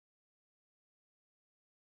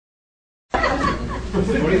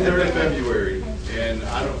23rd of February, and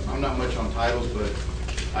I'm not much on titles, but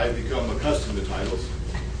I've become accustomed to titles.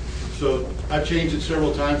 So I've changed it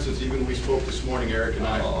several times since even we spoke this morning, Eric and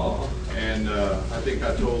I. And I think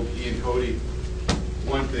I told he and Cody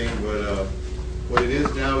one thing, but what it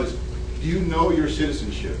is now is, do you know your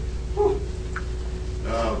citizenship?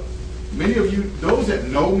 Many of you, those that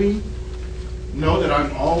know me, know that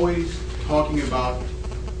I'm always talking about,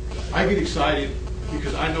 I get excited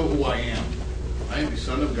because I know who I am. I am the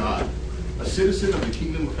Son of God, a citizen of the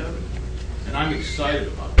kingdom of heaven. And I'm excited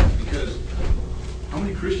about that because how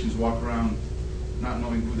many Christians walk around not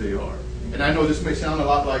knowing who they are? And I know this may sound a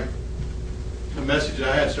lot like a message that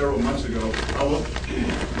I had several months ago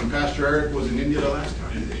when Pastor Eric was in India the last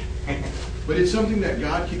time. But it's something that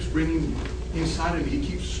God keeps bringing inside of me. He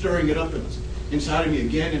keeps stirring it up inside of me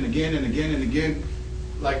again and again and again and again.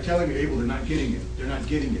 Like telling me, Abel, they're not getting it. They're not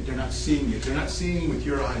getting it. They're not seeing it. They're not seeing with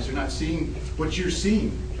your eyes. They're not seeing what you're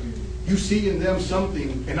seeing. You see in them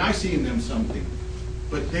something, and I see in them something.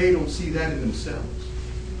 But they don't see that in themselves.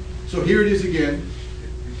 So here it is again,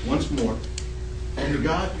 once more. And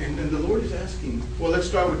the Lord is asking, well, let's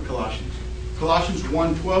start with Colossians. Colossians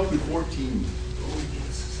 1:12 through 14.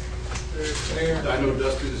 I know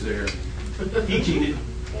Dustin is there. He cheated.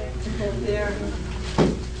 There.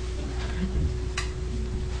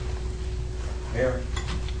 There.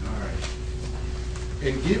 All right.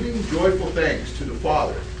 And giving joyful thanks to the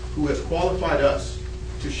Father, who has qualified us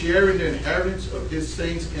to share in the inheritance of his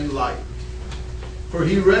saints in light. For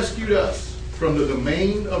he rescued us from the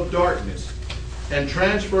domain of darkness and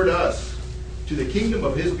transferred us to the kingdom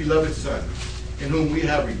of his beloved Son, in whom we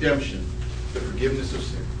have redemption, the forgiveness of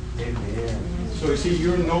sin. Amen. So you see,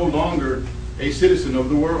 you're no longer a citizen of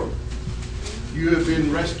the world. You have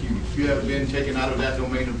been rescued. You have been taken out of that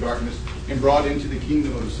domain of darkness and brought into the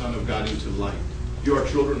kingdom of the Son of God, into light. You are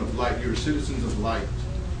children of light. You are citizens of light.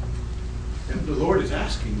 And the Lord is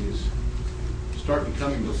asking is, start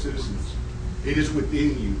becoming those citizens. It is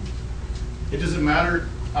within you. It doesn't matter.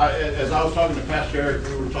 As I was talking to Pastor Eric,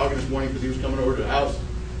 we were talking this morning because he was coming over to the house.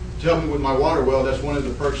 Tell me with my water well, that's one of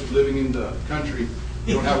the perks of living in the country.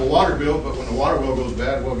 You don't have a water bill, but when the water well goes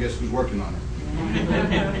bad, well, guess who's working on it?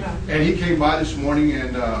 And he came by this morning,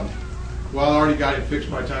 and well, I already got it fixed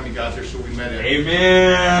by the time he got there, so we met at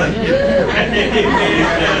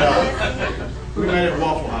we met at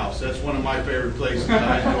Waffle House. That's one of my favorite places.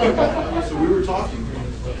 So we were talking,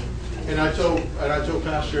 and I told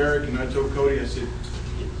Pastor Eric and I told Cody, I said,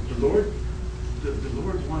 the Lord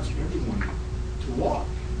wants everyone to walk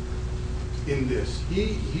in this.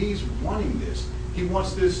 He's wanting this. He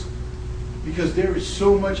wants this because there is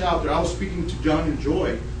so much out there. I was speaking to John and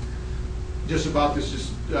Joy just about this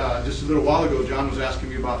just a little while ago. John was asking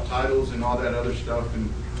me about titles and all that other stuff,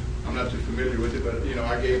 and I'm not too familiar with it, but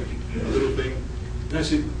I gave a little thing, and I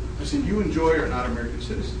said, you and Joy are not American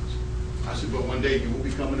citizens. I said, but one day you will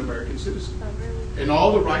become an American citizen, and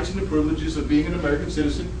all the rights and the privileges of being an American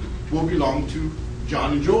citizen will belong to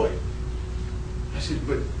John and Joy. I said,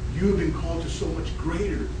 but you have been called to so much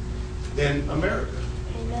greater than America.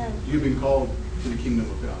 Amen. You've been called to the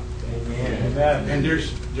kingdom of God. Amen. And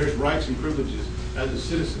there's rights and privileges as a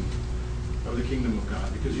citizen of the kingdom of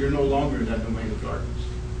God, because you're no longer in that domain of darkness.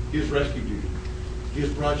 He has rescued you. He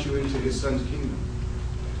has brought you into his Son's kingdom.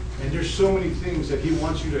 And there's so many things that he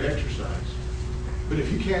wants you to exercise. But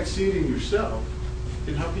if you can't see it in yourself,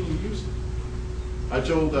 then how can you use it? I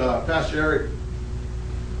told Pastor Eric,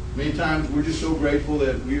 many times we're just so grateful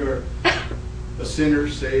that we are a sinner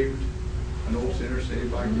saved, an old sinner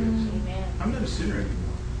saved by grace. Amen. I'm not a sinner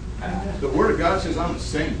anymore. The Word of God says I'm a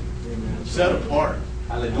saint, set apart,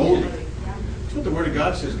 holy. That's what the Word of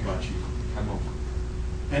God says about you.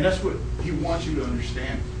 And that's what he wants you to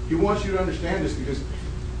understand. He wants you to understand this because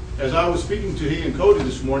as I was speaking to he and Cody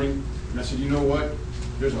this morning, and I said, you know what?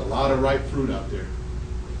 There's a lot of ripe fruit out there.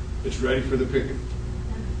 It's ready for the picking.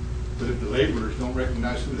 But if the laborers don't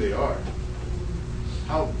recognize who they are,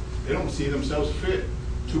 how they don't see themselves fit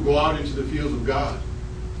to go out into the fields of God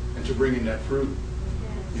and to bring in that fruit,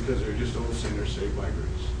 because they're just old sinners saved by grace.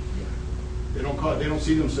 They don't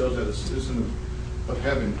see themselves as a citizen of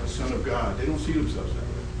heaven, a son of God. They don't see themselves that way.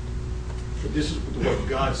 But this is the way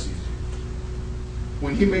God sees you.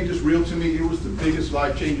 When he made this real to me, it was the biggest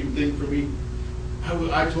life-changing thing for me.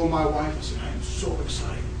 I told my wife, I said, I am so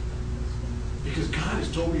excited because God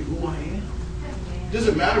has told me who I am. It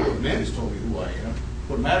doesn't matter what man has told me who I am.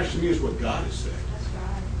 What matters to me is what God has said.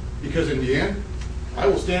 Because in the end, I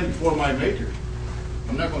will stand before my Maker.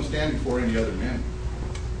 I'm not going to stand before any other man.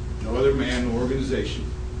 No other man, no organization.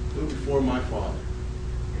 Go before my Father.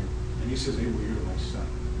 And he says, hey, well, you're my son.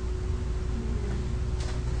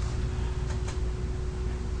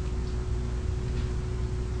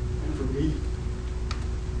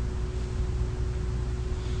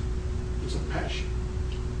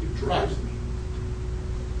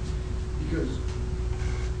 Because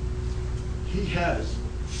he has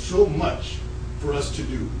so much for us to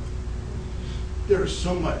do. There is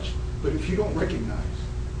so much. But if you don't recognize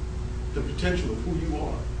the potential of who you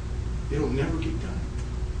are, it'll never get done.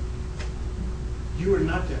 You are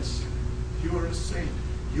not that sinner. You are a saint.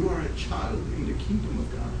 You are a child in the kingdom of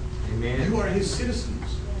God. Amen. You are his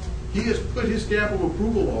citizens. He has put his stamp of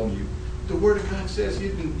approval on you. The Word of God says you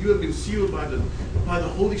have been sealed by the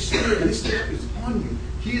Holy Spirit, and his stamp is on you.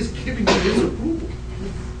 He is giving you his approval.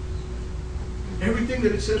 Everything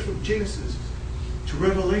that it says from Genesis to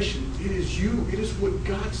Revelation, it is you. It is what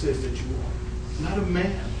God says that you are. Not a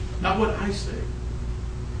man. Not what I say.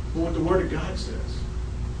 But what the Word of God says.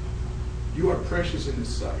 You are precious in his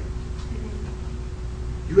sight.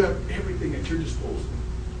 You have everything at your disposal.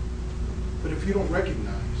 But if you don't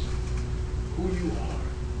recognize who you are,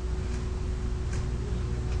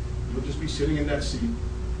 you'll just be sitting in that seat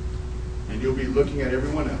and you'll be looking at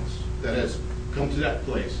everyone else that has come to that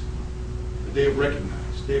place that they have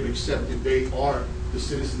recognized, they have accepted, they are the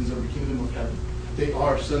citizens of the kingdom of heaven. They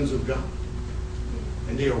are sons of God.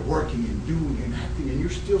 And they are working and doing and acting, and you're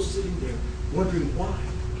still sitting there wondering why.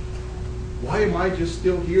 Why am I just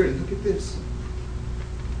still here? And look at this.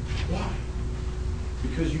 Why?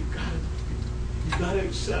 Because you gotta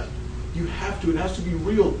accept. You have to. It has to be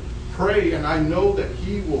real. Pray, and I know that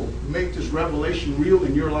he will make this revelation real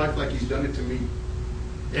in your life like he's done it to me.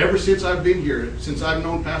 Ever since I've been here, since I've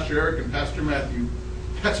known Pastor Eric and Pastor Matthew,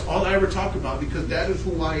 that's all I ever talk about, because that is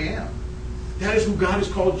who I am. That is who God has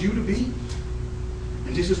called you to be.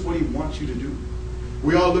 And this is what he wants you to do.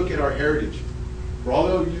 We all look at our heritage. For all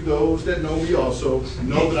of you, those that know me also,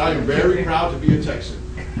 know that I am very proud to be a Texan.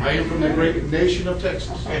 I am from the great nation of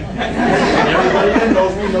Texas. And everybody that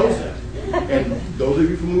knows me knows that. And those of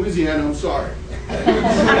you from Louisiana, I'm sorry.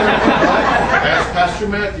 As Pastor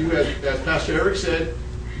Matthew, as Pastor Eric said,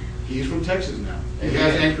 he's from Texas now. He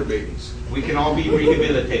has anchor babies. We can all be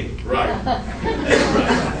rehabilitated. Right.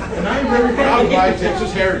 And I'm very proud of my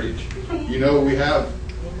Texas heritage. You know, we have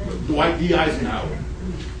Dwight D. Eisenhower.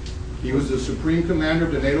 He was the Supreme Commander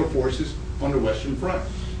of the NATO forces on the Western Front.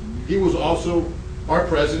 He was also our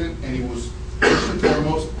president, and he was, first and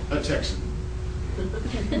foremost, a Texan.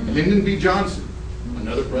 Lyndon B. Johnson,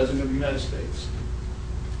 another president of the United States.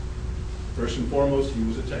 First and foremost, he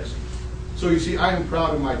was a Texan. So you see, I am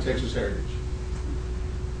proud of my Texas heritage.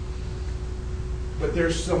 But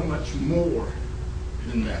there's so much more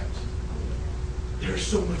than that. There's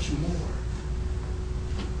so much more.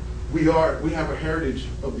 We have a heritage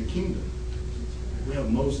of the kingdom. We have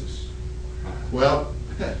Moses. Well,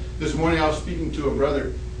 this morning I was speaking to a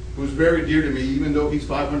brother who's very dear to me, even though he's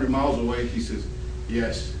 500 miles away. He says,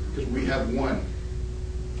 yes, because we have one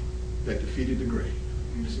that defeated the grave.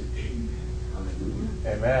 And I said, amen.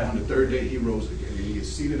 Amen. On the third day he rose again, and he is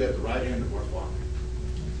seated at the right hand of our Father.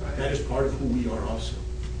 That is part of who we are also.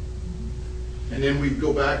 And then we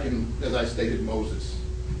go back, and as I stated, Moses.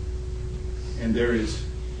 And there is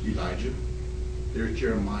Elijah, there's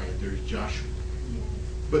Jeremiah, there's Joshua.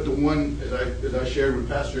 But the one, as I shared with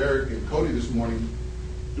Pastor Eric and Cody this morning,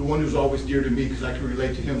 the one who's always dear to me because I can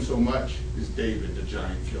relate to him so much is David, the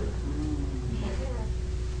giant killer.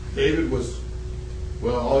 David was,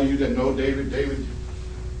 well, all you that know David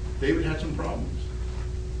had some problems.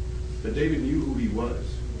 But David knew who he was.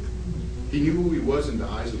 He knew who he was in the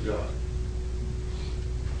eyes of God.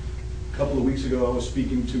 A couple of weeks ago, I was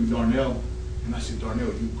speaking to Darnell, and I said,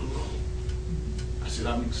 Darnell, you glow. I said,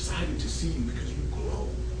 I'm excited to see you because you glow.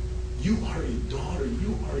 You are a daughter.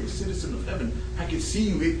 You are a citizen of heaven. I can see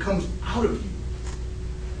you. It comes out of you.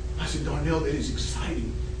 I said, Darnell, it is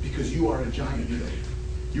exciting because you are a giant today.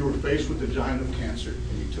 You were faced with the giant of cancer,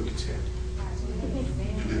 and you took its head.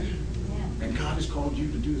 And God has called you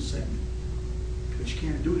to do the same. But you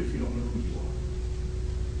can't do it if you don't know who you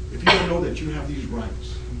are. If you don't know that you have these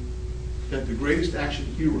rights, that the greatest action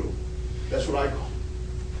hero, that's what I call him.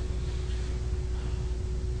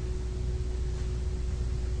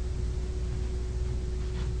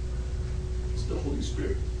 It's the Holy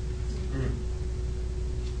Spirit.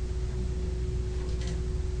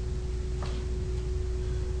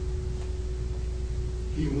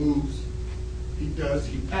 He moves, he does,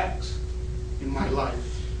 he acts in my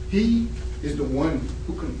life. He is the one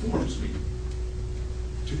who conforms me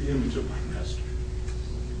to the image of my master.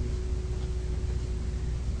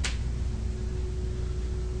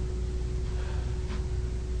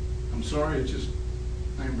 I'm sorry,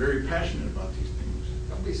 I'm very passionate about these things.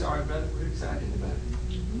 Don't be sorry about it. We're excited about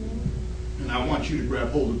it. And I want you to grab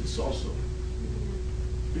hold of this also.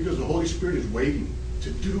 Because the Holy Spirit is waiting to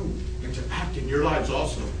do and to act in your lives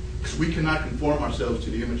also. Because we cannot conform ourselves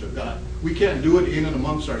to the image of God. We can't do it in and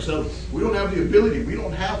amongst ourselves. We don't have the ability. We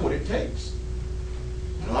don't have what it takes.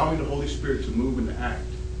 Allowing the Holy Spirit to move and to act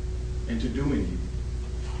and to do in you.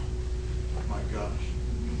 My gosh.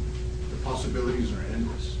 The possibilities are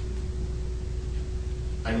endless.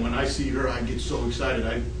 And when I see her, I get so excited.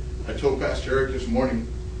 I told Pastor Eric this morning,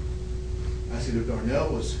 I said, if Darnell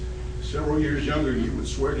was several years younger, you would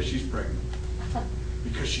swear that she's pregnant.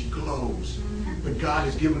 Because she glows. But God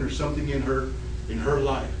has given her something in her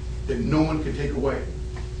life that no one can take away.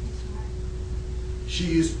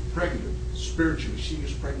 She is pregnant. Spiritually, she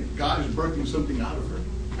is pregnant. God is birthing something out of her.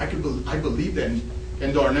 I believe that.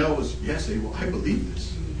 And Darnell was, yes, well, I believe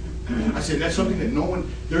this. I said, that's something that no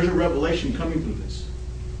one, there's a revelation coming from this.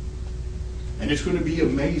 And it's going to be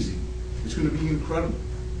amazing. It's going to be incredible.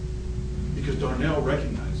 Because Darnell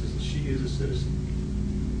recognizes that she is a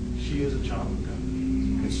citizen. She is a child of God.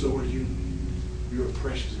 And so are you. You are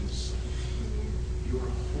precious in His sight. You are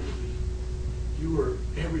holy. You are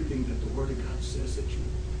everything that the Word of God says that you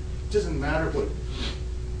are. It doesn't matter what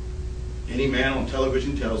any man on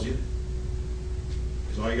television tells you.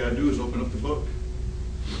 Because all you got to do is open up the book.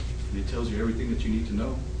 And it tells you everything that you need to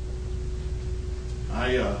know.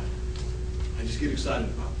 I just get excited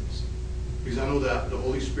about this. Because I know that the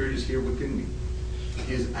Holy Spirit is here within me.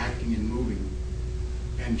 He is acting and moving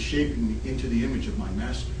and shaping me into the image of my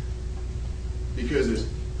Master. Because as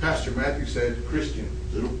Pastor Matthew said, Christian,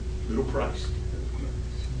 little Christ.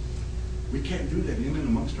 We can't do that in and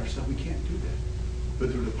amongst ourselves. We can't do that.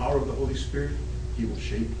 But through the power of the Holy Spirit, He will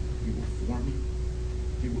shape you. He will form you.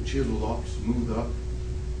 He will chisel up, smooth up.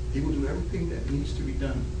 He will do everything that needs to be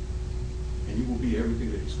done. And you will be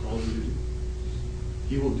everything that He's called you to do.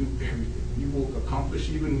 He will do everything. You will accomplish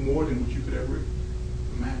even more than what you could ever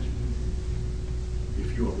imagine.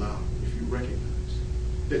 If you allow, if you recognize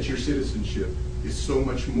that your citizenship is so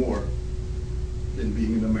much more than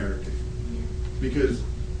being an American. Because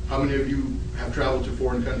how many of you have traveled to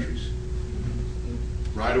foreign countries?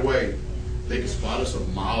 Right away, they can spot us a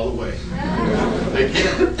mile away. They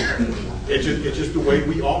can. It's just the way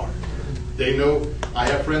we are. They know. I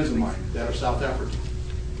have friends of mine that are South African.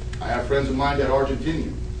 I have friends of mine that are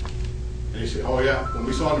Argentinian. And they say, oh yeah, when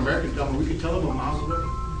we saw an American coming, we could tell them a mile away.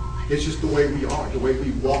 It's just the way we are, the way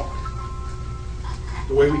we walk,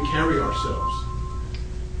 the way we carry ourselves.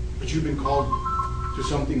 But you've been called to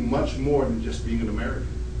something much more than just being an American.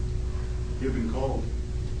 You've been called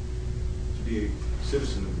to be a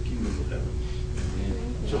citizen of the kingdom of heaven.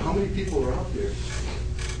 Amen. So how many people are out there?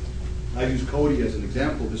 I used Cody as an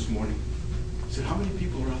example this morning. I said, how many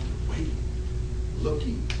people are out there waiting,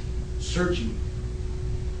 looking, searching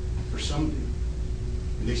for something?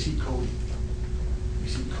 And they see Cody. They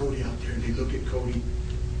see Cody out there and they look at Cody.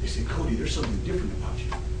 They say, Cody, there's something different about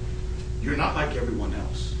you. You're not like everyone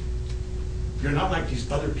else. You're not like these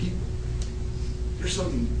other people. There's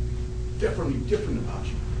something definitely different about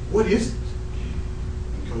you. What is it?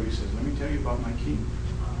 And Cody says, let me tell you about my King.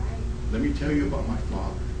 Let me tell you about my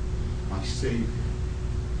Father, my Savior.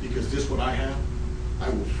 Because this what I have, I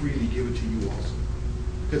will freely give it to you also.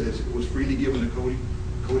 Because as it was freely given to Cody,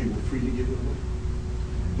 Cody will freely give it away.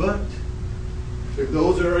 But if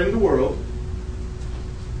those that are in the world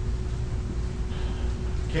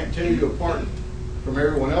can't tell you apart from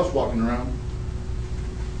everyone else walking around,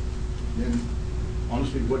 then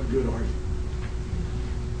honestly, what good are you?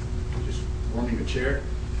 Just warming a chair,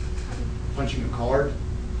 punching a card.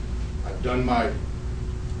 I've done my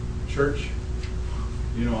church.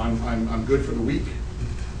 You know, I'm good for the week.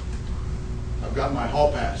 I've got my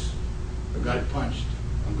hall pass. I've got it punched.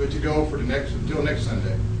 I'm good to go for until next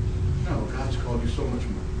Sunday. No, God's called you so much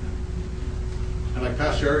more. And like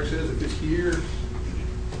Pastor Eric says, if it's here,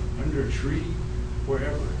 under a tree,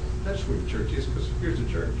 wherever, that's where the church is, because here's the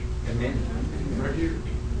church. Amen. Right here.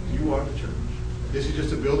 You are the church. This is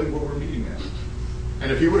just a building where we're meeting at.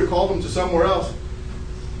 And if He would have called them to somewhere else,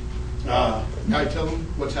 may I tell them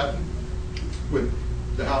what's happened with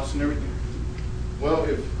the house and everything? Well,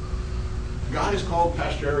 if God has called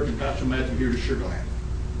Pastor Eric and Pastor Matthew here to Sugar Land,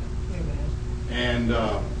 and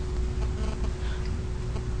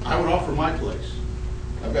I would offer my place.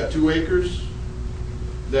 I've got 2 acres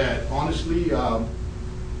that honestly,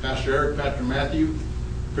 Pastor Eric, Pastor Matthew,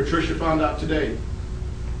 Patricia found out today.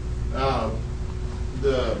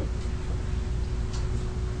 The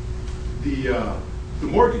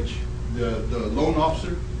mortgage, the loan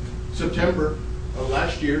officer, September of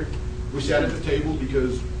last year, we sat at the table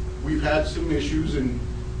because we've had some issues, and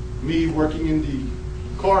me working in the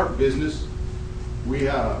car business, we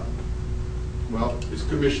well, it's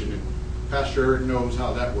commission, and Pastor Eric knows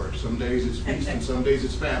how that works. Some days it's feast and some days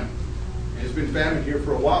it's famine. And it's been famine here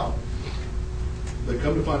for a while. But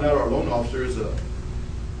come to find out, our loan officer is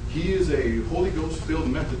he is a Holy Ghost filled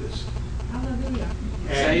Methodist. Hallelujah.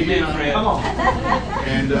 And he and I, Come on.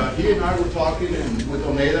 and he and I were talking, and with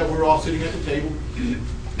Oneida, we were all sitting at the table.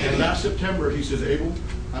 And last September, he says, Abel,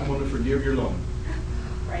 I'm going to forgive your loan.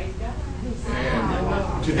 Praise God.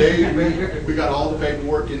 And today, we got all the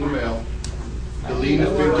paperwork in the mail. The lien has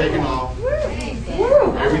been taken off.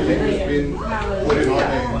 Everything has been put in our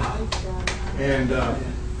name. And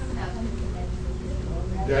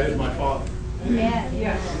that is my father.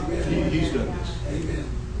 He's done this.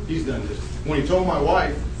 He's done this. When he told my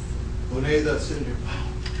wife, Oneida's sitting there, wow.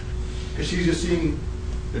 Because she's just seeing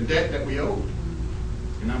the debt that we owed.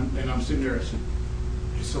 And I'm sitting there, I said,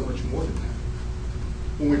 it's so much more than that.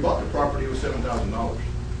 When we bought the property, it was $7,000.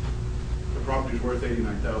 The property is worth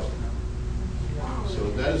 $89,000 now.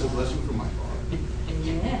 So that is a blessing from my father.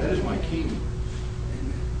 That is my king.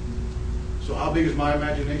 So how big is my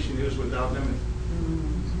imagination is without limit.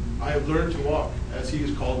 I have learned to walk as he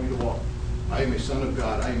has called me to walk. I am a son of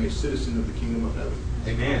God. I am a citizen of the kingdom of heaven.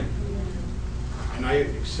 Amen. And I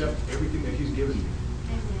accept everything that he's given me.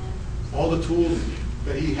 All the tools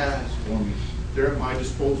that he has for me, they're at my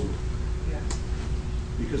disposal.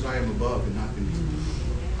 Because I am above and not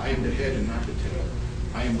beneath. I am the head and not the tail.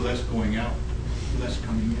 I am blessed going out, blessed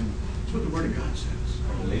coming in. That's what the Word of God says.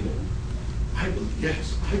 I believe it. I believe,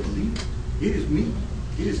 yes, I believe it. It is me.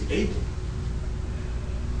 It is able.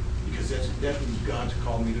 Because that's who God's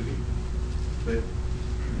called me to be. But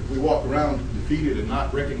if we walk around defeated and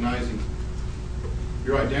not recognizing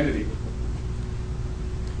your identity,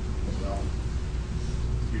 well,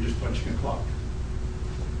 you're just punching a clock.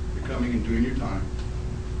 You're coming and doing your time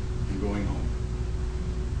and going home.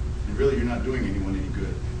 And really, you're not doing anyone any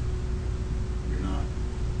good. You're not.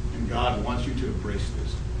 And God wants you to embrace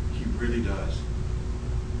this. He really does.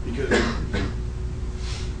 Because,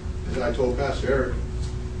 as I told Pastor Eric,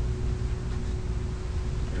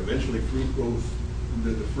 eventually fruit goes,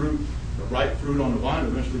 the ripe fruit on the vine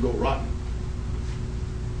will eventually go rotten.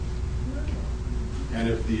 And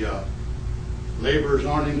if the laborers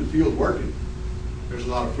aren't in the field working, there's a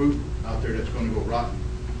lot of fruit out there that's going to go rotten.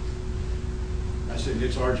 I said,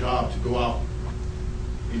 it's our job to go out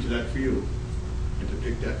into that field and to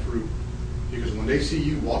pick that fruit. Because when they see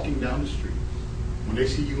you walking down the street, when they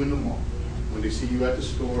see you in the mall, when they see you at the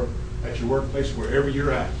store, at your workplace, wherever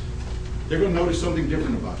you're at, they're going to notice something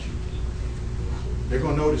different about you. They're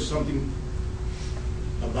going to notice something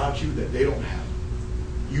about you that they don't have.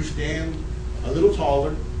 You stand a little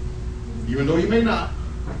taller, even though you may not.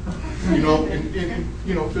 You know,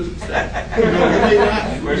 physical stuff. You may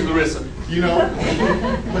not. Where's Larissa?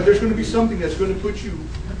 But there's going to be something that's going to put you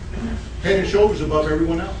head and shoulders above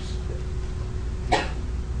everyone else.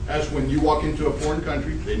 As when you walk into a foreign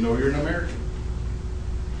country, they know you're an American.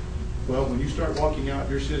 Well, when you start walking out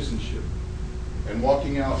your citizenship and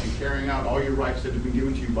walking out and carrying out all your rights that have been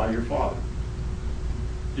given to you by your father,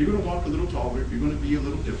 you're going to walk a little taller, you're going to be a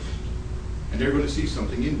little different. And they're going to see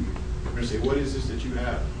something in you. They're going to say, what is this that you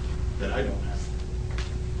have that I don't have?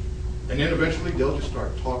 And then eventually they'll just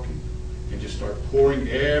start talking and just start pouring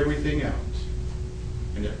everything out.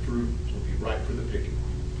 And that fruit will be ripe for the picking.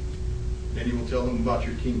 Then you will tell them about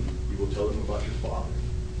your kingdom. You will tell them about your father.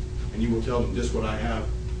 And you will tell them, this what I have,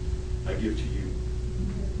 I give to you.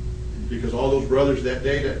 Because all those brothers that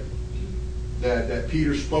day that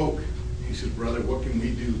Peter spoke, he said, brother, what can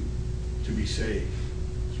we do to be saved?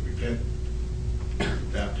 So repent,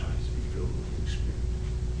 baptize, be filled with the Holy Spirit.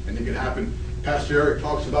 And it can happen. Pastor Eric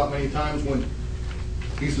talks about many times when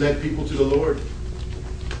he's led people to the Lord,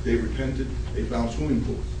 they repented, they found swimming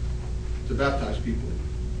pools to baptize people in.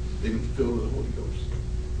 They've been filled with the Holy Ghost.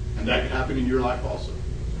 And that can happen in your life also.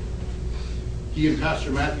 He and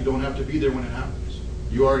Pastor Matthew don't have to be there when it happens.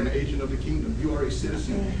 You are an agent of the kingdom. You are a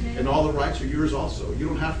citizen. And all the rights are yours also. You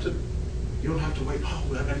don't have to wait, oh,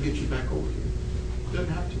 I got to get you back over here. It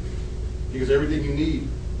doesn't have to. Because everything you need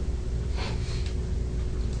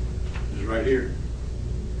is right here.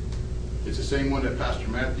 It's the same one that Pastor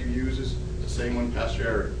Matthew uses. It's the same one Pastor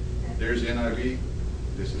Eric. There's NIV.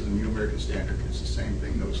 This is the New American Standard. It's the same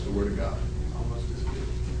thing, though. It's the Word of God. Almost as good.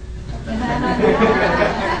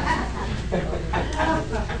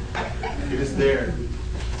 It is there.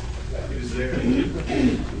 It is there.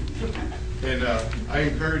 And I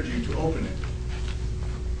encourage you to open it,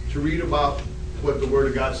 to read about what the Word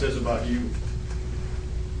of God says about you.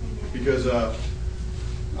 Because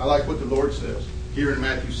I like what the Lord says. Here in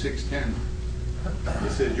Matthew 6:10,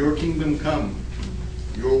 it says, your kingdom come,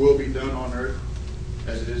 your will be done on earth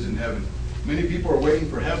as it is in heaven. Many people are waiting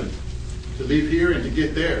for heaven to leave here and to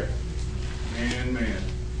get there. Man.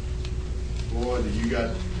 Boy,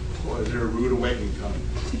 is there a rude awakening coming?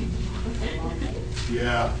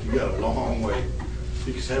 Yeah, you got a long way.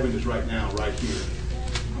 Because heaven is right now, right here.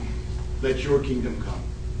 Let your kingdom come.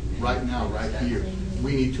 Right now, right here.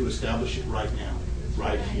 We need to establish it right now,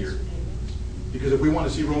 right here. Because if we want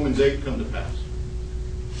to see Romans 8 come to pass,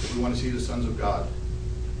 if we want to see the sons of God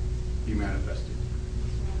be manifested,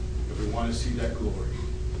 if we want to see that glory,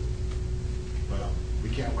 well, we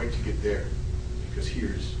can't wait to get there. Because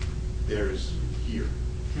there is here.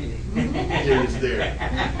 Here is there.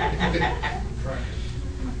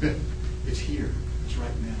 It's here. It's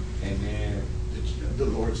right now. Amen. The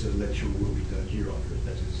Lord says, let your will be done here on earth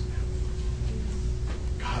as it is in heaven.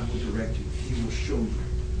 God will direct you. He will show you.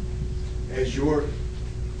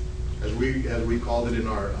 As we called it in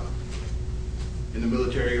the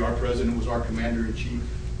military, our president was our commander-in-chief.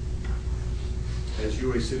 As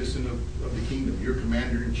you're a citizen of the kingdom, your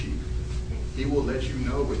commander-in-chief, he will let you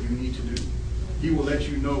know what you need to do. He will let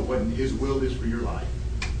you know what his will is for your life.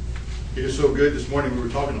 It is so good. This morning we were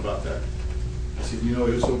talking about that. I said, it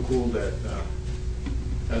was so cool that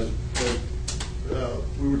as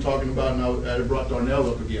we were talking about, and I brought Darnell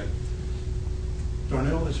up again.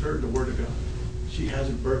 Darnell has heard the word of God. She has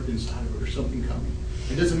it birthed inside of her. There's something coming.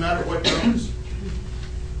 It doesn't matter what comes.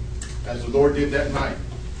 As the Lord did that night,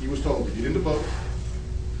 he was told to get in the boat,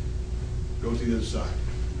 go to the other side.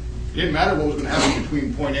 It didn't matter what was going to happen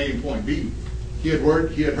between point A and point B. He had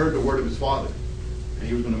heard the word of his Father, and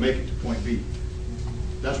he was going to make it to point B.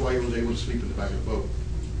 That's why he was able to sleep in the back of the boat.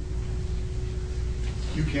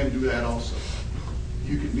 You can do that also.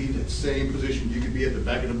 You can be in that same position. You can be at the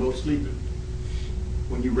back of the boat sleeping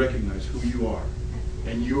when you recognize who you are,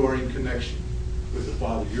 and you are in connection with the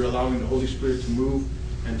Father. You're allowing the Holy Spirit to move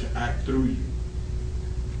and to act through you.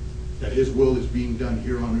 That his will is being done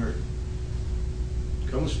here on earth.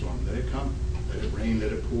 Come a storm, let it come. Let it rain,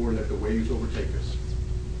 let it pour, let the waves overtake us.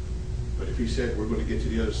 But if he said we're going to get to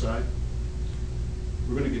the other side,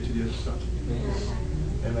 we're going to get to the other side.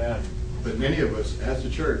 Amen. But many of us, as the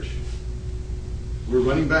church, we're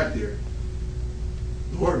running back there.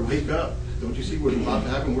 Lord, wake up. Don't you see what's about to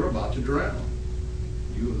happen? We're about to drown.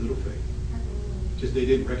 You have little faith. Just they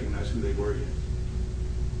didn't recognize who they were yet.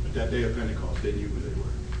 But that day of Pentecost, they knew who they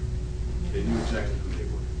were. They knew exactly who they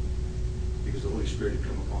were. Because the Holy Spirit had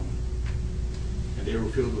come upon them. And they were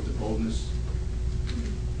filled with the boldness.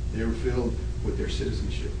 They were filled with their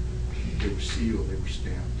citizenship. They were sealed. They were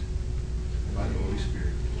stamped by the Holy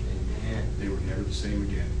Spirit. Amen. They were never the same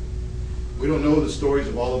again. We don't know the stories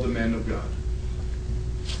of all of the men of God.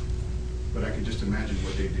 But I can just imagine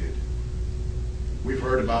what they did. We've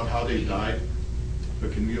heard about how they died.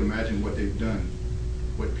 But can you imagine what they've done?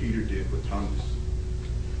 What Peter did with Thomas.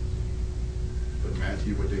 But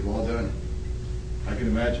Matthew, what they've all done. I can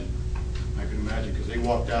imagine. I can imagine because they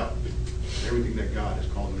walked out everything that God has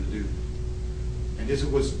called them to do. And this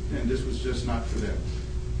was just not for them.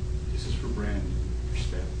 This is for Brandon, for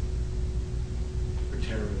Steph, for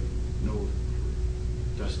Tara, Noah,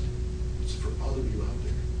 for Dustin. It's for all of you out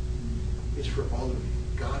there. It's for all of you.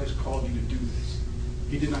 God has called you to do this.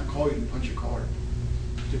 He did not call you to punch a card,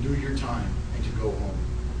 to do your time and to go home.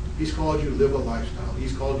 He's called you to live a lifestyle.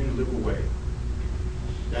 He's called you to live a way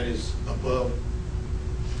that is above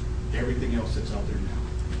everything else that's out there now.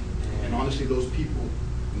 And honestly, those people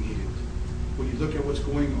need it. When you look at what's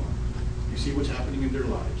going on, you see what's happening in their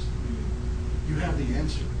lives. You have the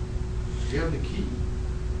answer. You have the key.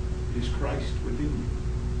 It is Christ within you.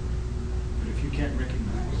 But if you can't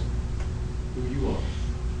recognize who you are,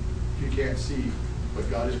 if you can't see what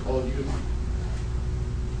God has called you to be,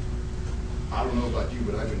 I don't know about you,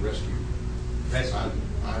 but I've been rescued.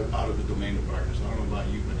 I'm out of the domain of darkness. I don't know about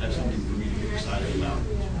you, but that's something for me to get excited about.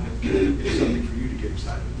 It's something for you to get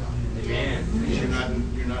excited about. Amen.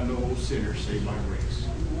 You're not no old sinner saved by grace.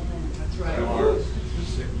 That's right.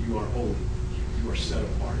 You are holy. You are set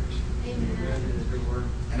apart. Amen.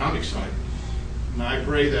 And I'm excited. And I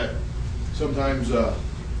pray that sometimes I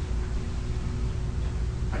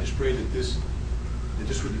just pray that this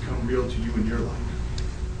would become real to you in your life.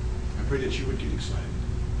 I pray that you would get excited.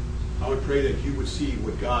 I would pray that you would see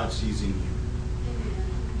what God sees in you.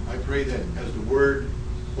 I pray that as the Word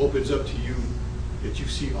opens up to you, that you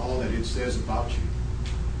see all that it says about you.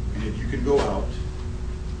 And that you can go out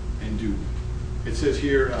and do. It says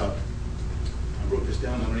here, I wrote this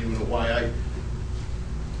down, I don't even know why.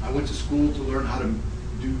 I went to school to learn how to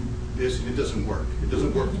do this, and it doesn't work. It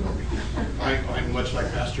doesn't work for me. I'm much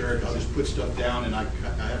like Pastor Eric. I'll just put stuff down, and I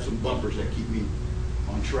have some bumpers that keep me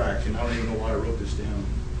on track, and I don't even know why I wrote this down.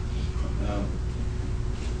 I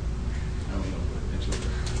don't know, but it's okay.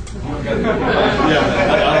 I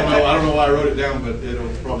don't know why I wrote it down, but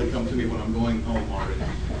it'll probably come come to me when I'm going home already.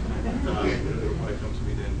 It'll probably come to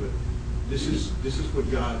me then. But this is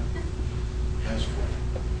what God has for you.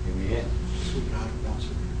 Amen. This is what God wants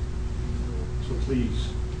of you. So please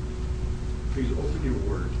open your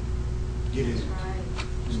Word. Get in it.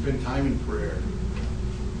 Spend time in prayer.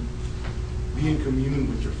 Be in communion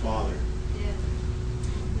with your Father.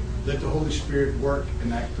 Let the Holy Spirit work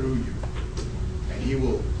and act through you. And He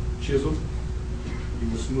will chisel. He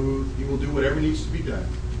will smooth. He will do whatever needs to be done.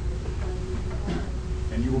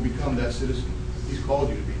 And you will become that citizen. He's called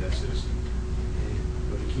you to be that citizen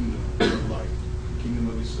of the kingdom of light, the kingdom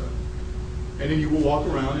of His Son. And then you will walk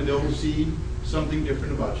around and they'll see something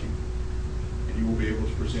different about you. And you will be able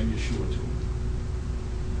to present Yeshua to them.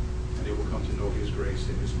 And they will come to know His grace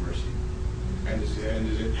and His mercy. And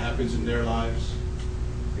as it happens in their lives,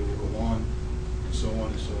 it will go on, and so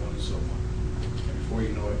on, and so on, and so on. And before you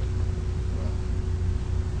know it, well,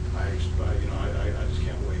 I just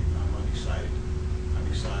can't wait. I'm excited. I'm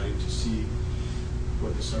excited to see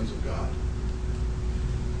what the sons of God.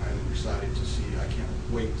 I'm excited to see. I can't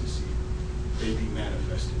wait to see they be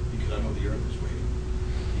manifested because I know the earth is waiting.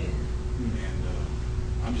 And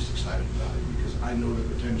I'm just excited about it because I know the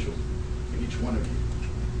potential in each one of you.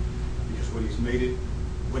 Because what He's made it,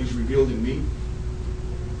 what He's revealed in me,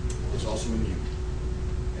 is also in you.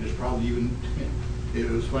 And it's probably even, it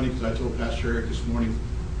was funny because I told Pastor Eric this morning,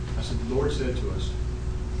 I said, the Lord said to us,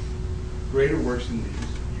 greater works than these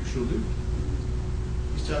you shall do.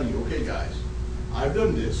 He's telling you, okay guys, I've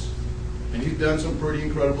done this, and He's done some pretty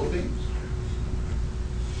incredible things.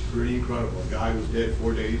 Pretty incredible. A guy was dead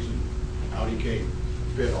 4 days, and out he came.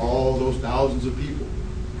 Fed all those thousands of people.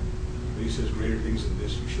 But He says, greater things than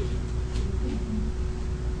this you shall do.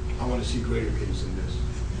 I want to see greater things than this.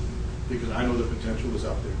 Because I know the potential is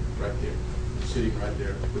out there, right there, sitting right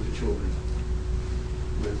there with the children,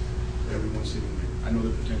 with everyone sitting there. I know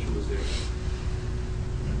the potential is there.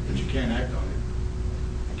 But you can't act on it.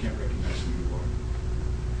 You can't recognize who you are.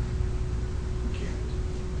 You can't.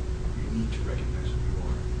 You need to recognize who you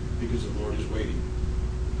are. Because the Lord is waiting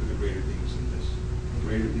for the greater things than this. The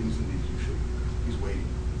greater things than these you should. He's waiting.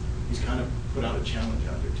 He's kind of put out a challenge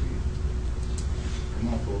out there to you.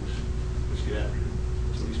 Come on, folks. Let's get after it.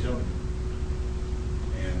 That's what He's telling you.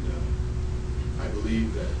 And I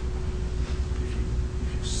believe that if you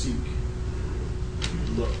seek, if you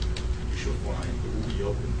look, you shall find. It will be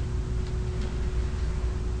open.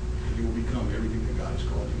 And you will become everything that God has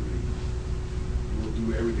called you to be. You will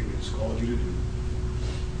do everything that He's called you to do.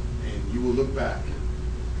 And you will look back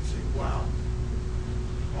and say, wow,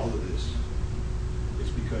 all of this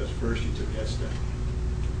is because first you took that step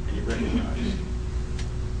and you recognized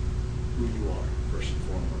who you are, first and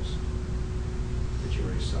foremost. That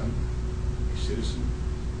you're a son, a citizen,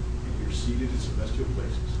 and you're seated in celestial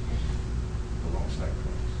places alongside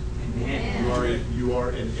Christ. Amen. You are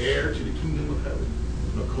an heir to the kingdom of heaven,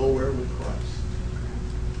 and a co-heir with Christ.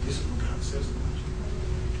 This is what God says about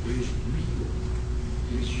you. It is real.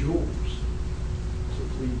 It is yours. So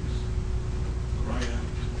please, cry out.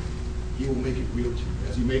 He will make it real to you,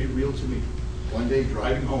 as He made it real to me. One day,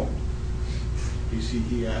 driving home,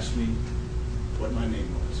 he asked me what my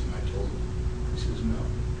name was, and I told him. He says, no,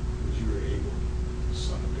 because you are Abel, the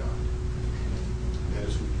Son of God. And that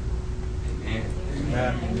is who you are. Amen.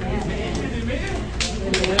 Amen. Amen.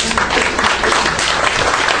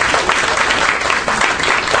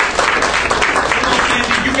 Come on,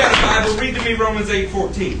 Candy, you got a Bible. Read to me Romans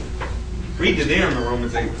 8:14. Read to them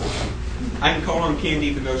Romans 8:14. I can call on Candy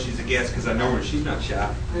even though she's a guest because I know her. She's not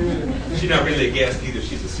shy. She's not really a guest either.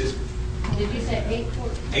 She's a sister. Did you say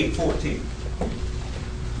 8:14? 8:14.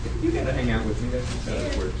 You got to hang out with me. That's how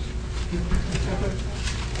it works.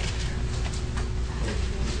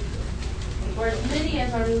 For as many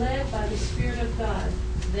as are led by the Spirit of God,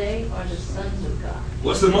 they are the sons of God.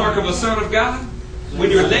 What's the mark of a son of God? When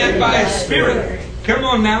you're led by His Spirit. Come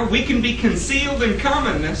on now. We can be concealed in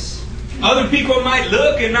commonness. Other people might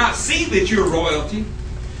look and not see that you're royalty.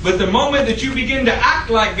 But the moment that you begin to act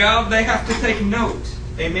like God, they have to take note.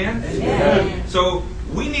 Amen? Amen. So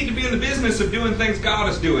we need to be in the business of doing things God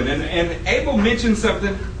is doing. And Abel mentioned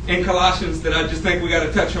something in Colossians that I just think we got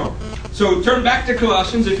to touch on. So turn back to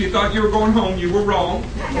Colossians. If you thought you were going home, you were wrong.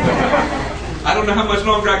 I don't know how much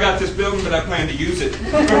longer I got this building, but I plan to use it.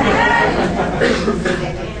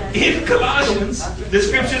 In Colossians, the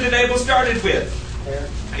scripture that Abel started with.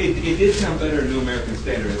 It did sound better in New American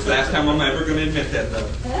Standard. It's the last time I'm ever going to admit that, though.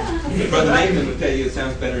 Brother Nathan would tell you it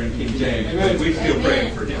sounds better in King James, but we're still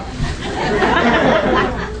praying for him.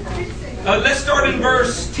 Let's start in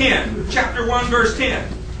verse 10, chapter 1, verse 10.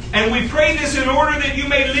 And we pray this in order that you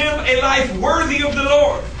may live a life worthy of the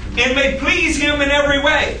Lord, and may please Him in every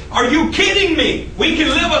way. Are you kidding me? We can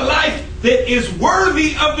live a life that is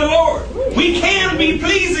worthy of the Lord. We can be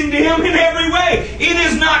pleasing to Him in every way. It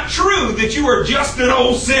is not true that you are just an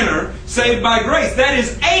old sinner saved by grace. That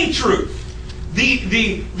is a truth.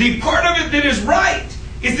 The part of it that is right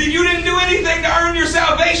is that you didn't do anything to earn your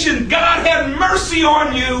salvation. God had mercy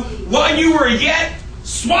on you while you were yet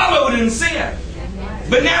swallowed in sin.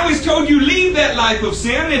 But now He's told you leave that life of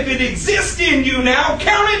sin. If it exists in you now,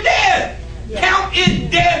 count it dead. Count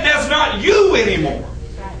it dead. That's not you anymore.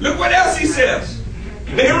 Look what else He says.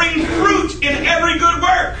 Bearing fruit in every good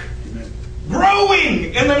work.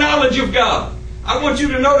 Growing in the knowledge of God. I want you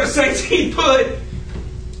to notice, saints, He put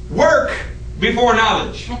work before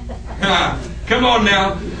knowledge. Come on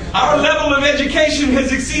now. Our level of education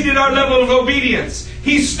has exceeded our level of obedience.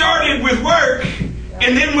 He started with work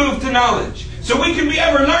and then moved to knowledge. So we can be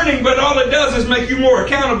ever learning, but all it does is make you more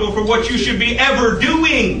accountable for what you should be ever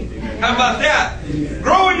doing. How about that?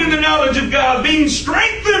 Growing in the knowledge of God, being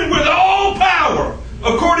strengthened with all power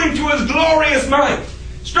according to His glorious might.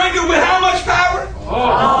 Strengthened with how much power? Come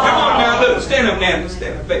on now, look, stand up now.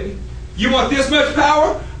 Stand up, baby. You want this much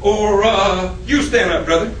power? Or you stand up,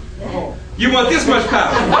 brother. You want this much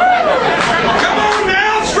power? Come on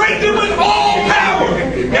now, strengthened with all power.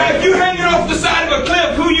 Now, if you're hanging off the side of a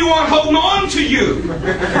cliff, who you want holding on to you?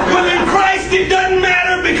 Well, in Christ, it doesn't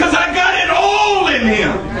matter because I got it all in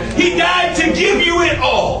Him. He died to give you it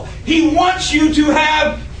all. He wants you to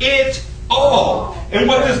have it all. And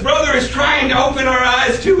what this brother is trying to open our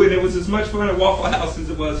eyes to, and it was as much fun at Waffle House as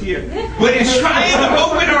it was here, what he's trying to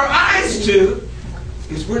open our eyes to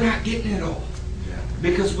is we're not getting it all.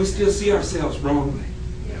 Because we still see ourselves wrongly.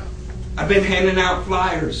 I've been handing out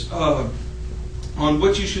flyers on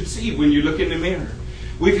what you should see when you look in the mirror.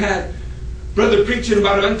 We've had brother preaching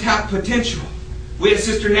about untapped potential. We had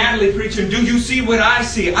Sister Natalie preaching, do you see what I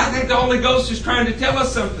see? I think the Holy Ghost is trying to tell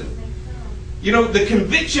us something. You know, the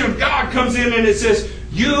conviction of God comes in and it says,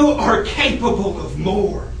 you are capable of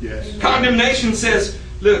more. Yes. Condemnation says,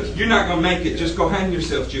 look, you're not going to make it. Just go hang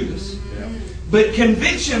yourself, Judas. Yeah. But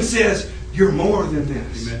conviction says, you're more than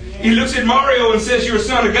this. Amen. He looks at Mario and says, you're a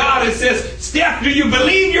son of God. And says, Steph, do you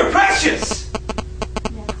believe you're precious?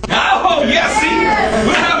 Oh, yes, see?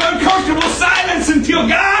 We'll have uncomfortable silence until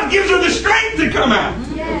God gives her the strength to come out.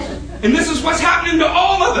 And this is what's happening to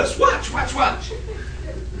all of us. Watch. I'm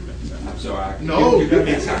sorry. No.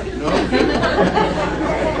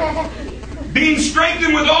 Being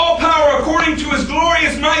strengthened with all power according to His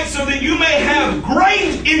glorious might, so that you may have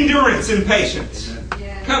great endurance and patience.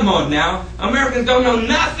 Come on now. Americans don't know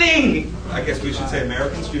nothing. I guess we should say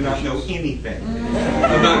Americans do not know anything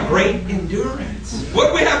about great endurance. What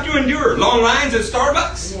do we have to endure? Long lines at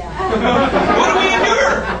Starbucks? What do we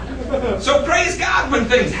endure? So praise God when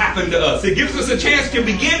things happen to us. It gives us a chance to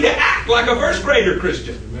begin to act like a first grader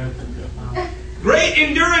Christian. Great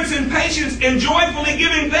endurance and patience, and joyfully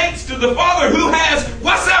giving thanks to the Father who has,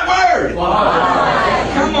 what's that word?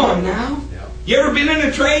 Come on now. You ever been in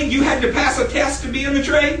a trade? You had to pass a test to be in the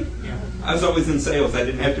trade? I was always in sales. I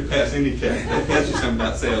didn't have to pass any test. That tells you something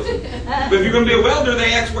about sales. But if you're going to be a welder,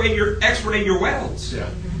 they x-ray your welds. Yeah.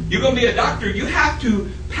 You're going to be a doctor, you have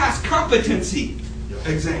to pass competency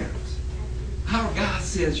exams. Our God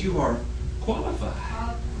says you are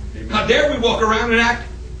qualified. Amen. How dare we walk around and act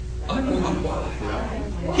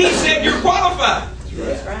unqualified? He said you're qualified.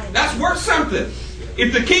 That's worth something.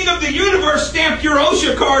 If the King of the Universe stamped your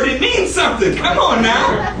OSHA card, it means something. Come on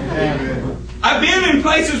now. I've been in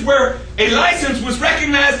places where a license was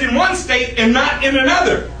recognized in one state and not in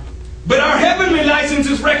another. But our heavenly license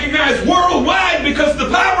is recognized worldwide because the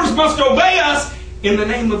powers must obey us in the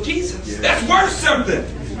name of Jesus. That's worth something.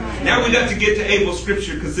 Now we got to get to able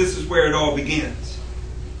Scripture because this is where it all begins.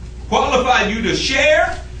 Qualified you to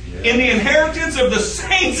share in the inheritance of the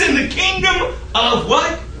saints in the kingdom of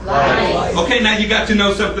what? Life. Okay, now you got to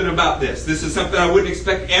know something about this. This is something I wouldn't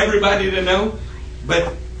expect everybody to know,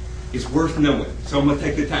 but it's worth knowing. So I'm going to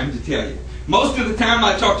take the time to tell you. Most of the time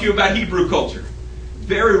I talk to you about Hebrew culture.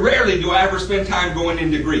 Very rarely do I ever spend time going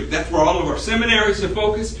into Greek. That's where all of our seminaries are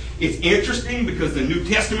focused. It's interesting because the New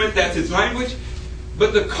Testament, that's its language.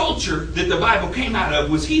 But the culture that the Bible came out of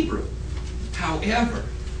was Hebrew. However,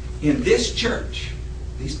 in this church,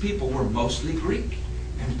 these people were mostly Greek.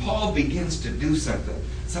 And Paul begins to do something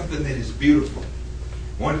that is beautiful.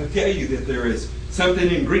 I wanted to tell you that there is something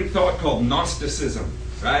in Greek thought called Gnosticism,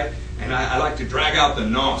 right? And I like to drag out the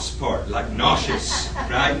nos part, like nauseous,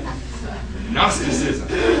 right? Gnosticism.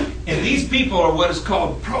 And these people are what is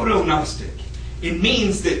called proto-Gnostic. It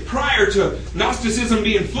means that prior to Gnosticism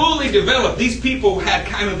being fully developed, these people had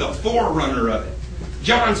kind of the forerunner of it.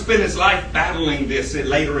 John spent his life battling this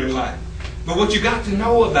later in life. But what you got to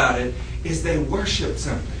know about it is they worshiped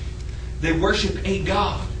something. They worshiped a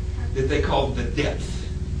God that they called the depth.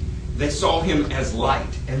 They saw him as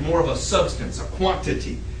light and more of a substance, a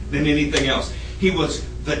quantity, than anything else. He was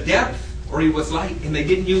the depth or he was light, and they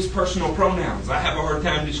didn't use personal pronouns. I have a hard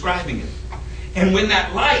time describing it. And when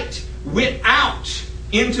that light went out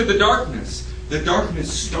into the darkness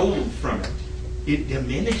stole from it. It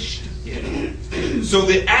diminished it. So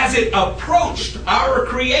that as it approached our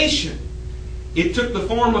creation, it took the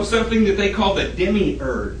form of something that they call the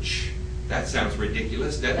demiurge. That sounds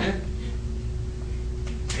ridiculous, doesn't it?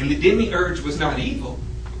 And the demiurge was not evil,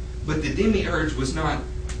 but the demiurge was not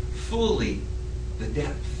fully the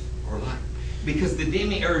depth or light. Because the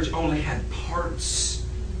demiurge only had parts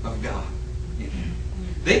of God in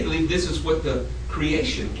it. They believe this is what the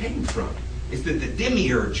creation came from, is that the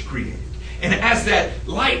demiurge created. And as that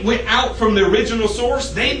light went out from the original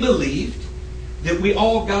source, they believed that we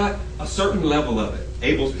all got a certain level of it.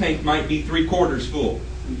 Abel's tank might be 3/4 full.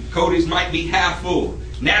 Cody's might be half full.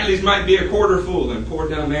 Natalie's might be 1/4 full. And poor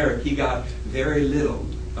dumb Eric, he got very little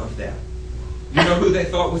of that. You know who they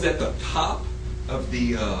thought was at the top of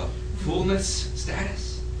the fullness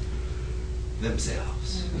status?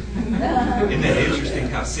 Themselves. Isn't that interesting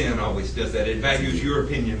how sin always does that? It values your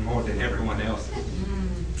opinion more than everyone else's.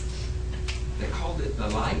 They called it the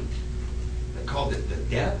light. They called it the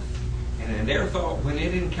depth. And in their thought, when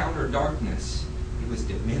it encountered darkness, it was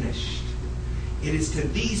diminished. It is to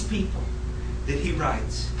these people that he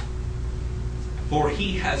writes, "For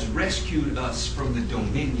he has rescued us from the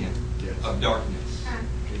dominion of darkness."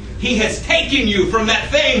 He has taken you from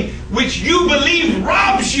that thing which you believe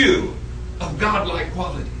robs you of godlike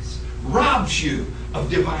qualities, robs you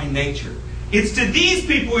of divine nature. It's to these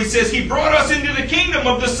people, he says, he brought us into the kingdom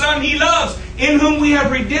of the Son he loves, in whom we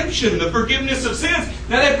have redemption, the forgiveness of sins.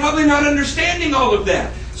 Now they're probably not understanding all of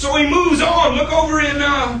that. So he moves on. Look over in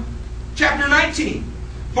chapter 19.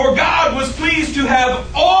 For God was pleased to have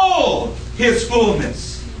all his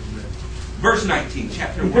fullness. Verse 19,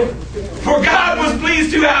 chapter 1. For God was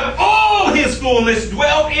pleased to have all his fullness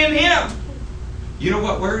dwell in him. You know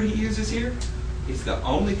what word he uses here? It's the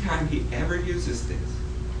only time he ever uses this.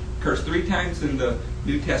 Occurs 3 times in the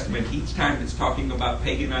New Testament. Each time it's talking about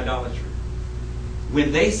pagan idolatry.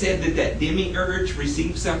 When they said that that demiurge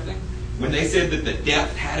received something, when they said that the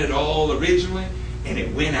depth had it all originally, and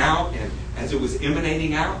it went out, and as it was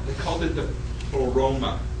emanating out, they called it the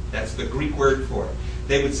pleroma. That's the Greek word for it.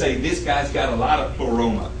 They would say, this guy's got a lot of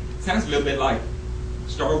pleroma. Sounds a little bit like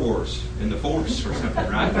Star Wars and the Force or something,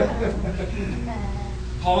 right?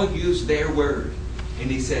 Paul used their word,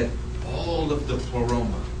 and he said, all of the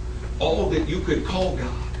pleroma, all that you could call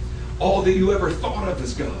God, all that you ever thought of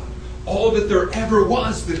as God, all that there ever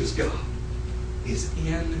was that is God, is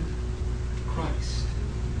in Christ.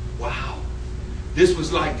 Wow. This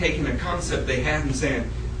was like taking a concept they had and saying,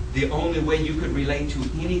 the only way you could relate to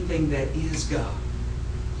anything that is God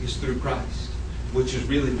is through Christ. Which is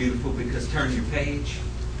really beautiful, because turn your page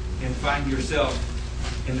and find yourself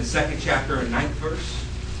in the 2nd chapter and 9th verse.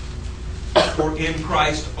 For in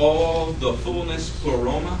Christ all the fullness,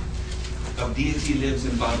 pleroma, of deity lives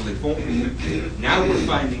in bodily form. Now we're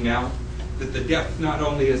finding out that the depth not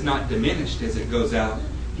only is not diminished as it goes out,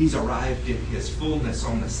 he's arrived in his fullness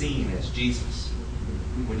on the scene as Jesus.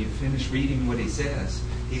 When you finish reading what he says,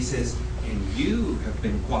 and you have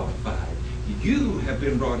been qualified. You have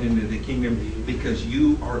been brought into the kingdom because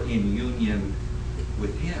you are in union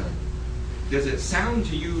with him. Does it sound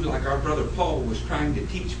to you like our brother Paul was trying to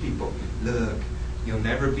teach people, look, you'll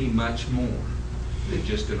never be much more than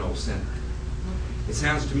just an old sinner? It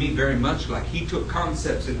sounds to me very much like he took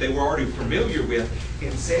concepts that they were already familiar with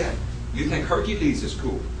and said, you think Hercules is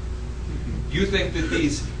cool? You think that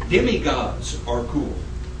these demigods are cool?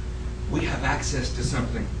 We have access to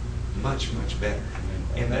something much, much better.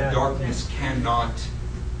 And the darkness cannot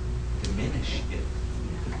diminish it.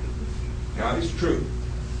 Now, it's true.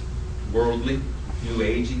 Worldly, New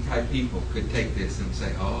Agey type people could take this and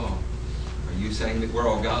say, oh, are you saying that we're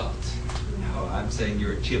all gods? No, I'm saying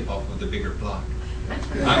you're a chip off of the bigger block.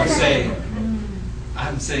 I'm saying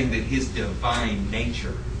that his divine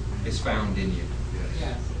nature is found in you.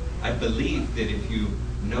 I believe that if you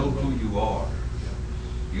know who you are,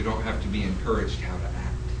 you don't have to be encouraged how to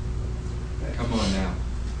act. Come on now.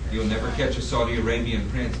 You'll never catch a Saudi Arabian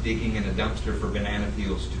prince digging in a dumpster for banana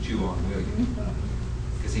peels to chew on, will you?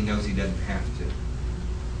 Because he knows he doesn't have to.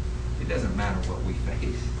 It doesn't matter what we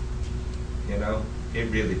face. You know? It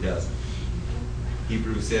really doesn't.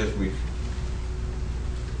 Hebrews says we've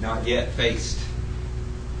not yet faced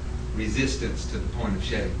resistance to the point of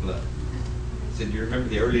shedding blood. It said, do you remember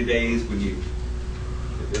the early days when you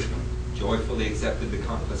joyfully accepted the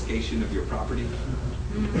confiscation of your property?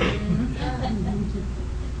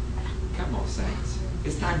 Come on, saints.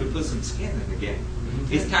 It's time to put some skin in the game.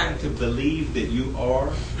 It's time to believe that you are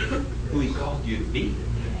who He called you to be.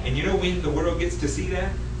 And you know when the world gets to see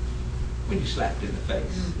that? When you're slapped in the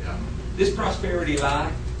face. This prosperity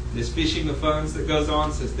lie, this fishing of funds that goes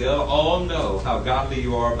on, says they'll all know how godly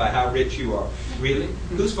you are by how rich you are. Really?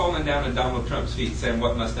 Who's falling down at Donald Trump's feet saying,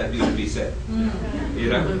 what must I do to be saved? You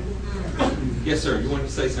know? Yes, sir. You wanted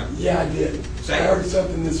to say something? Yeah, I did. Say I heard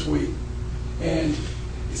something this week. And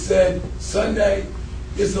he said, Sunday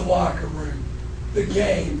is the locker room. The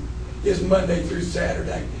game is Monday through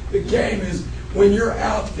Saturday. The game is when you're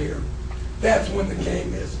out there. That's when the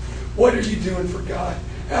game is. What are you doing for God?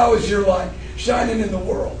 How is your light shining in the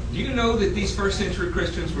world? Do you know that these first century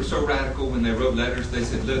Christians were so radical when they wrote letters? They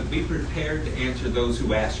said, look, be prepared to answer those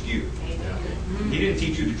who ask you. He didn't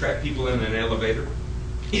teach you to trap people in an elevator.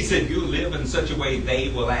 He said, you live in such a way they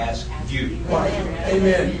will ask you. Right.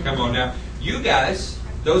 Amen. Come on now. You guys,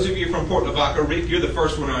 those of you from Port Lavaca, Rick, you're the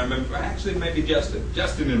first one I remember. Actually, maybe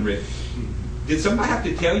Justin and Rick. Did somebody have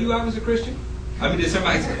to tell you I was a Christian? I mean, did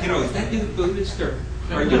somebody say, is that dude Buddhist or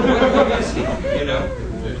what is he?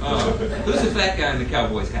 Who's the fat guy in the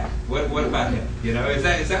Cowboys hat? What about him? Is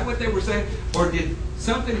that what they were saying? Or did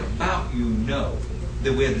something about you know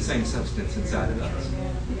that we have the same substance inside of us?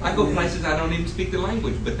 I go places I don't even speak the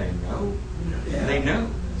language, but they know. They know.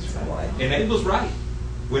 And Abel's right.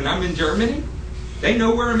 When I'm in Germany, they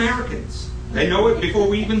know we're Americans. They know it before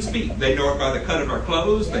we even speak. They know it by the cut of our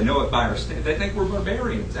clothes. They know it by our they think we're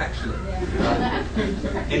barbarians, actually.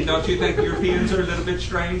 And don't you think Europeans are a little bit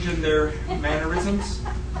strange in their mannerisms?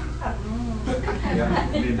 Yeah,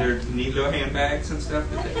 and their neat little handbags and stuff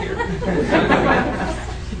that they carry.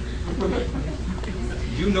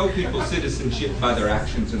 You know people's citizenship by their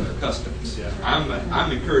actions and their customs.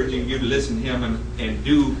 I'm encouraging you to listen to him and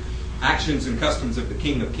do actions and customs of the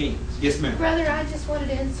King of Kings. Yes, ma'am. Brother, I just wanted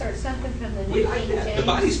to insert something from the New King James. The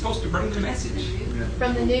body's supposed to bring the message.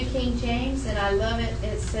 From the New King James, and I love it.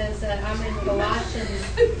 It says, I'm in Galatians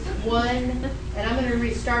 1, and I'm going to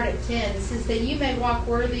restart at 10. It says that you may walk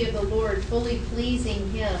worthy of the Lord, fully pleasing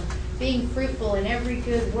Him, being fruitful in every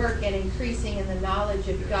good work and increasing in the knowledge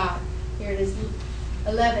of God. Here it is,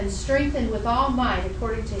 11. Strengthened with all might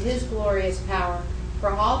according to His glorious power, for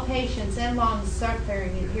all patience and long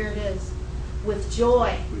suffering, and here it is, with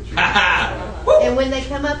joy. And when they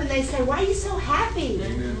come up and they say, why are you so happy?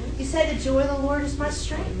 Amen. You say, the joy of the Lord is my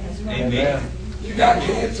strength. Amen. You got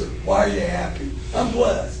cancer. Why are you happy? I'm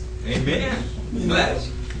blessed. Amen.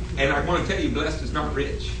 Blessed. And I want to tell you, blessed is not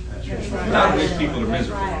rich. Not rich people are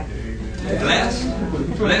miserable.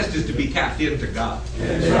 Blessed is to be tapped into God.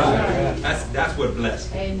 That's what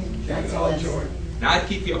blessed is. That's all joy. Now, I'd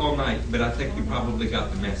keep you all night, but I think you probably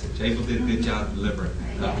got the message. Abel did a good job delivering.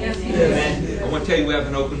 I want to tell you we have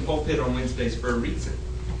an open pulpit on Wednesdays for a reason.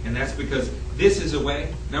 And that's because this is a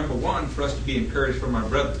way, number one, for us to be encouraged from our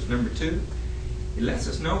brothers. Number two, it lets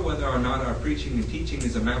us know whether or not our preaching and teaching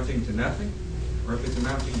is amounting to nothing or if it's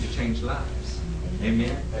amounting to change lives.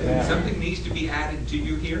 Amen? Something needs to be added to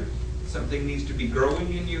you here. Something needs to be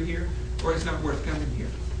growing in you here, or it's not worth coming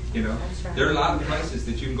here. There are a lot of places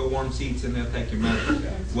that you can go warm seats and they'll take your money.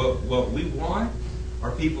 What we want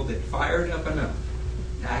are people that fired up enough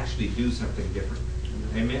to actually do something different.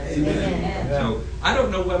 Amen? Amen. So I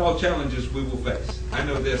don't know what all challenges we will face. I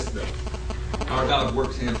know this though. Our God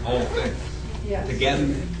works in all things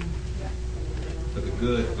together for the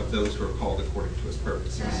good of those who are called according to His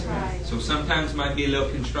purposes. So sometimes might be a little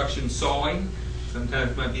construction sawing.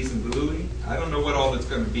 Sometimes might be some gluing. I don't know what all it's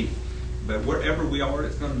going to be. But wherever we are,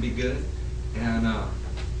 it's going to be good. And our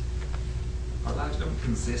lives don't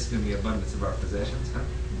consist in the abundance of our possessions. Huh?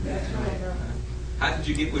 That's right. How did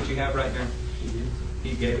you get what you have right now?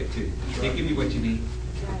 He gave it to you. He'll give you what you need.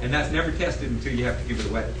 And that's never tested until you have to give it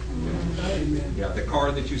away. Yeah, the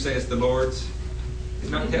car that you say is the Lord's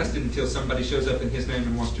is not tested until somebody shows up in His name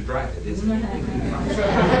and wants to drive it, is it?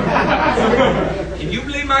 Can you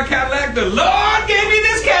believe my Cadillac? The Lord gave me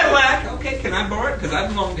this Cadillac. Okay, can I borrow it? Because I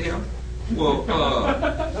belong to Him. Well, no.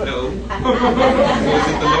 Was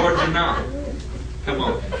it the Lord's or not? Come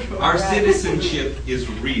on. Our citizenship is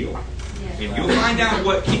real. And you'll find out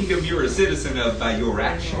what kingdom you're a citizen of by your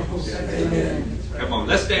actions. Come on,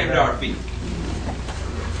 let's stand to our feet.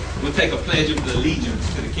 We'll take a pledge of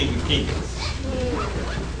allegiance to the King of Kings.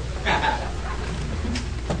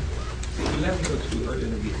 See, we let them go too early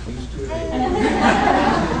to get used to it.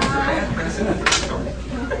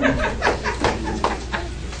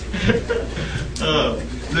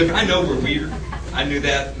 Look, I know we're weird. I knew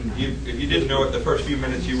that. And if you didn't know it the first few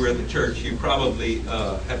minutes you were at the church, you probably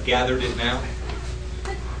have gathered it now.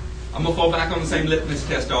 I'm going to fall back on the same litmus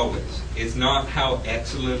test always. It's not how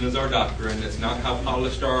excellent is our doctrine. It's not how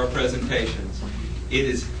polished are our presentations. It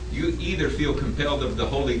is, you either feel compelled of the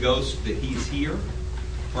Holy Ghost that He's here,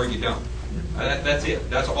 or you don't. That's it.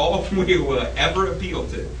 That's all we will ever appeal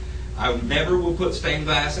to. I never will put stained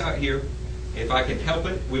glass out here. If I can help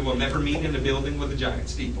it, we will never meet in a building with a giant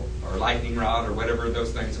steeple or lightning rod or whatever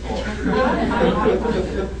those things are.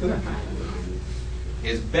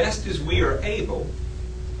 As best as we are able,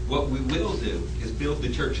 what we will do is build the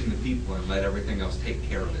church and the people and let everything else take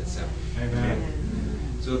care of itself. Amen.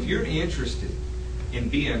 So if you're interested in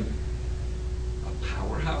being a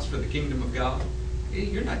powerhouse for the kingdom of God,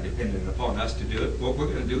 you're not dependent upon us to do it. What we're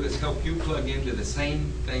going to do is help you plug into the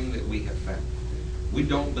same thing that we have found. We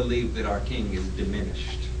don't believe that our King is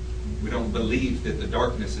diminished. We don't believe that the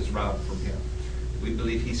darkness is robbed from Him. We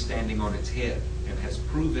believe He's standing on its head and has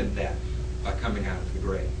proven that by coming out of the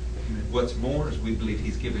grave. What's more is we believe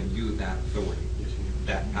He's given you that authority,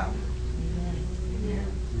 that power.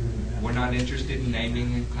 We're not interested in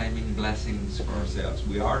naming and claiming blessings for ourselves.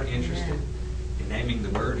 We are interested in naming the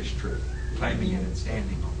word as truth, claiming it and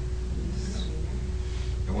standing on it.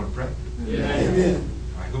 You want to pray? Amen.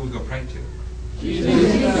 All right, who are we going to pray to?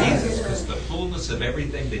 Jesus, because the fullness of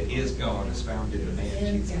everything that is God is found in the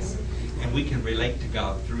man Jesus. And we can relate to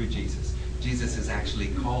God through Jesus. Jesus is actually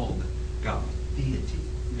called God, deity,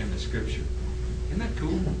 in the Scripture. Isn't that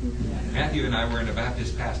cool? Matthew and I were in a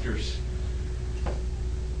Baptist pastor's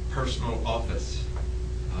personal office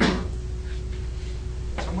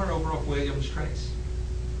somewhere over off Williams Trace.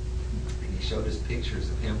 And he showed us pictures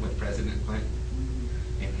of him with President Clinton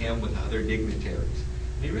and him with other dignitaries.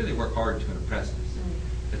 And he really worked hard to impress us.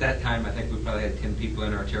 At that time, I think we probably had 10 people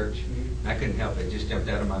in our church. And I couldn't help it. It just jumped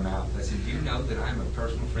out of my mouth. I said, do you know that I'm a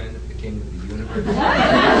personal friend of the King of the universe? Say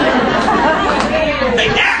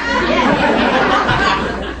that!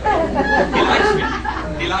 He likes me.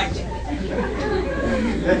 He likes me.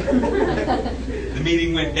 The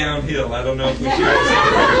meeting went downhill. I don't know if we should.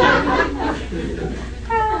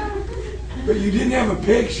 But you didn't have a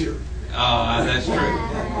picture. Oh, that's true.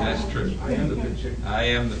 That's true. I am the picture. I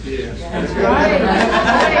am the picture. That's right.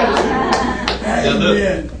 Now look,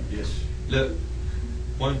 Amen. look,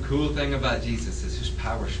 one cool thing about Jesus is His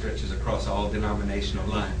power stretches across all denominational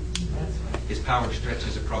lines. His power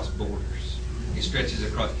stretches across borders. He stretches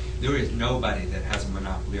across. There is nobody that has a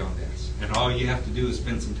monopoly on this. And all you have to do is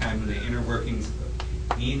spend some time in the inner workings of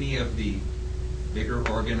any of the bigger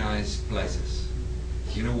organized places.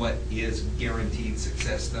 You know what is guaranteed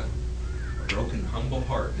success, though? A broken, humble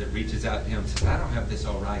heart that reaches out to Him and says, I don't have this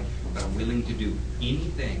all right, but I'm willing to do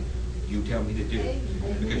anything you tell me to do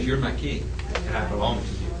because you're my King and I belong to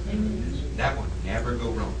you. That will never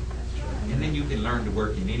go wrong. And then you can learn to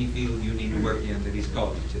work in any field you need to work in that He's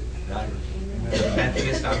called you to. Right? To the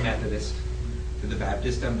Methodist, I'm Methodist. To the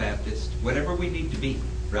Baptist, I'm Baptist. Whatever we need to be,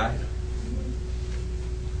 right?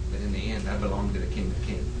 But in the end, I belong to the King of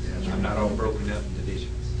Kings. I'm not all broken up in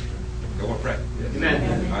divisions. Go and pray.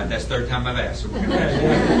 Amen. All right, that's the third time I've asked, so we're going to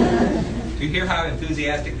ask. Do you hear how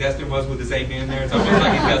enthusiastic Dustin was with his amen there? It's almost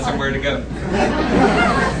like he's got somewhere to go.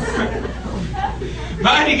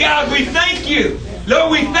 Mighty God, we thank you.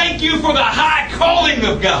 Lord, we thank you for the high calling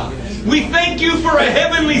of God. We thank you for a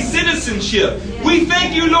heavenly citizenship. We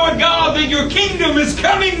thank you, Lord God, that your kingdom is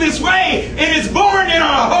coming this way and is born in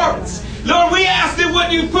our hearts. Lord, we ask that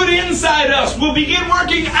what you put inside us will begin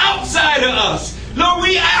working outside of us. Lord,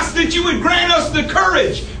 we ask that you would grant us the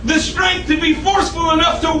courage, the strength to be forceful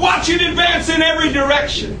enough to watch it advance in every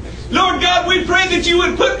direction. Lord God, we pray that you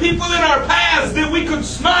would put people in our paths that we could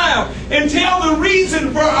smile and tell the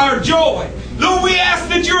reason for our joy. Lord, we ask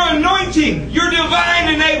that your anointing, your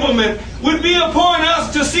divine enablement would be upon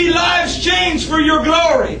us to see lives change for your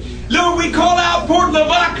glory. Lord, we call out Port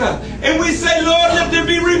Lavaca and we say, Lord, let there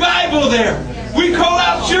be revival there. We call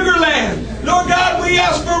out Sugar Land. Lord God, we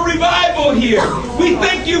ask for revival here. We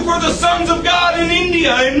thank you for the sons of God in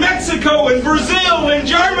India, in Mexico, in Brazil, in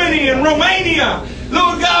Germany, in Romania.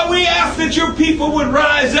 Lord God, we ask that your people would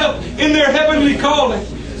rise up in their heavenly calling.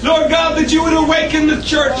 Lord God, that you would awaken the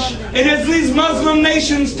church. And as these Muslim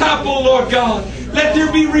nations topple, Lord God, let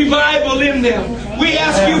there be revival in them. We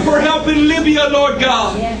ask you for help in Libya, Lord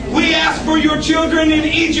God. We ask for your children in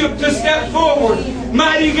Egypt to step forward.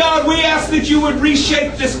 Mighty God, we ask that you would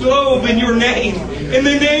reshape this globe in your name. In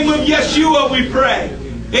the name of Yeshua we pray.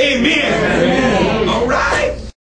 Amen. All right.